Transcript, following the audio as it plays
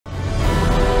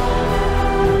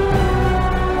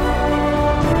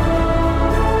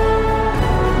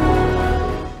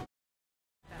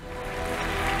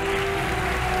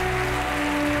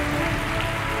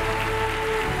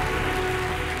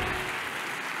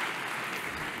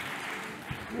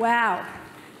Wow.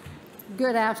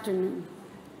 Good afternoon.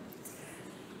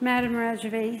 Madam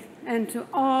Rajvi, and to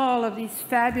all of these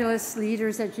fabulous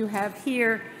leaders that you have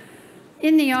here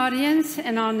in the audience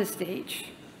and on the stage.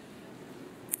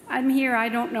 I'm here, I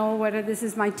don't know whether this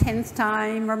is my 10th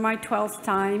time or my 12th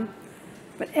time,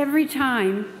 but every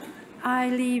time I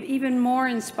leave even more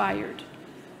inspired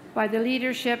by the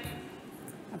leadership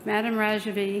of Madam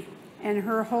Rajvi and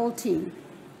her whole team.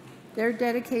 Their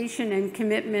dedication and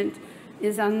commitment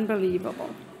is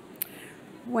unbelievable.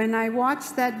 When I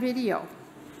watched that video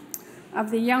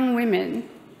of the young women,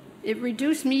 it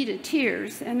reduced me to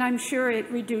tears, and I'm sure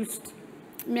it reduced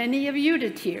many of you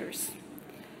to tears.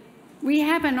 We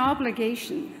have an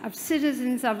obligation of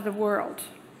citizens of the world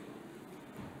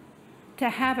to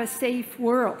have a safe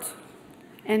world,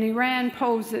 and Iran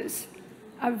poses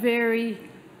a very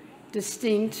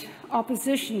distinct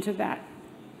opposition to that.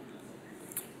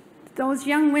 Those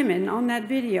young women on that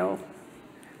video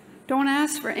don't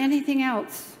ask for anything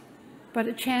else but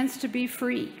a chance to be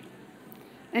free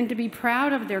and to be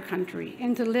proud of their country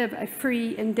and to live a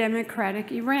free and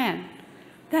democratic Iran.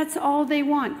 That's all they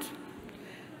want.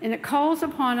 And it calls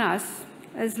upon us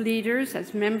as leaders,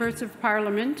 as members of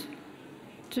parliament,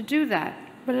 to do that.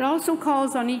 But it also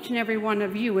calls on each and every one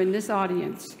of you in this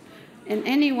audience and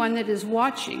anyone that is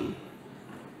watching,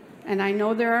 and I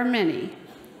know there are many,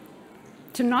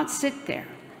 to not sit there,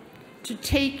 to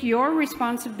take your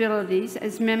responsibilities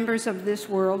as members of this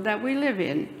world that we live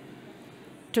in,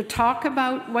 to talk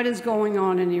about what is going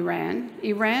on in Iran.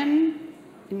 Iran,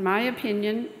 in my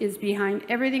opinion, is behind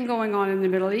everything going on in the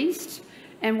Middle East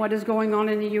and what is going on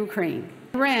in the Ukraine.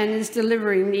 Iran is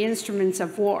delivering the instruments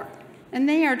of war, and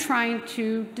they are trying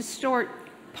to distort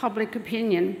public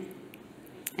opinion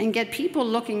and get people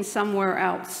looking somewhere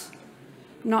else,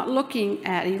 not looking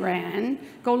at Iran.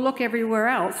 Go look everywhere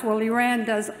else. Well, Iran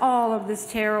does all of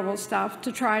this terrible stuff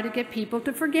to try to get people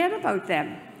to forget about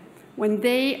them when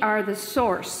they are the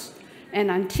source. And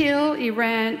until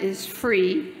Iran is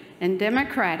free and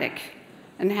democratic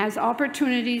and has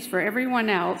opportunities for everyone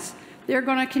else, they're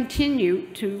going to continue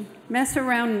to mess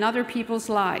around in other people's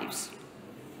lives.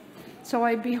 So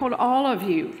I behold all of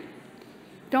you.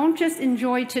 Don't just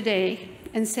enjoy today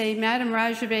and say, Madam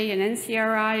Rajvi and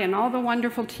NCRI and all the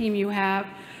wonderful team you have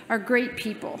are great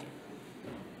people.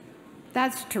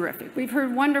 That's terrific. We've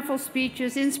heard wonderful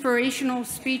speeches, inspirational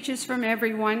speeches from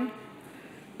everyone,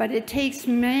 but it takes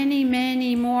many,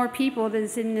 many more people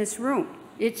that's in this room.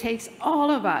 It takes all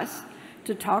of us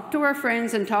to talk to our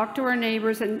friends and talk to our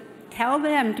neighbors and tell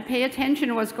them to pay attention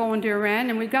to what's going to Iran,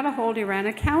 and we've got to hold Iran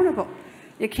accountable.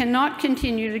 It cannot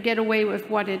continue to get away with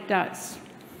what it does.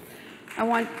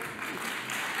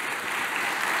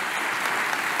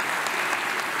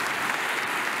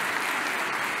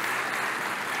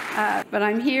 But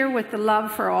I'm here with the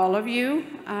love for all of you.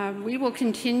 We will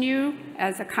continue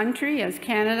as a country, as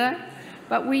Canada,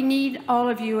 but we need all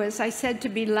of you, as I said, to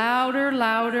be louder,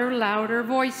 louder, louder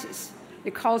voices.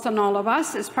 It calls on all of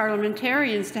us as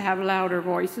parliamentarians to have louder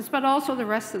voices, but also the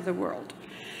rest of the world.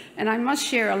 And I must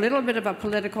share a little bit of a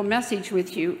political message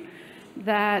with you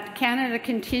that Canada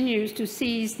continues to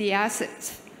seize the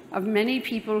assets of many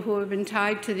people who have been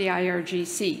tied to the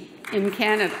IRGC in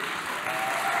Canada.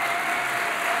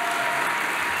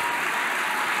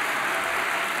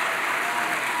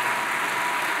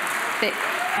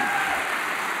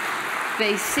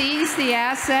 They seize the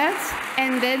assets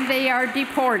and then they are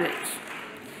deported.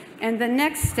 And the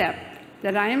next step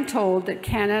that I am told that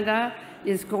Canada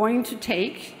is going to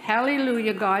take,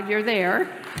 hallelujah, God, you're there,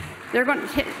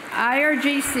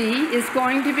 IRGC is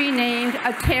going to be named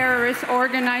a terrorist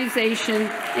organization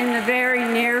in the very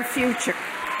near future.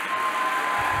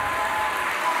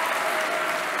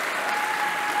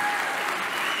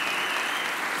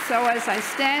 So as I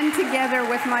stand together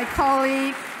with my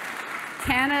colleague,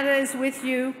 Canada is with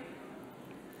you,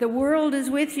 the world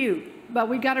is with you, but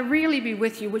we got to really be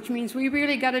with you, which means we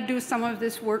really got to do some of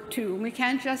this work too. We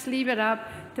can't just leave it up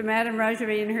to Madam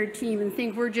Rajvi and her team and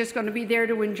think we're just going to be there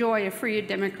to enjoy a free and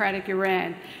democratic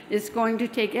Iran. It's going to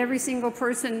take every single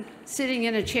person sitting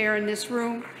in a chair in this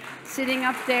room, sitting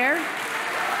up there.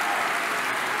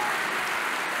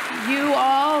 You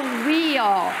all, we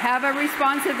all have a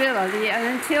responsibility,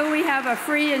 and until we have a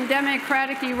free and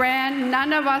democratic Iran,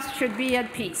 none of us should be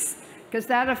at peace, because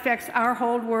that affects our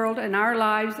whole world and our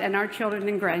lives and our children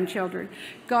and grandchildren.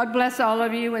 God bless all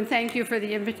of you, and thank you for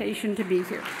the invitation to be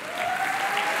here.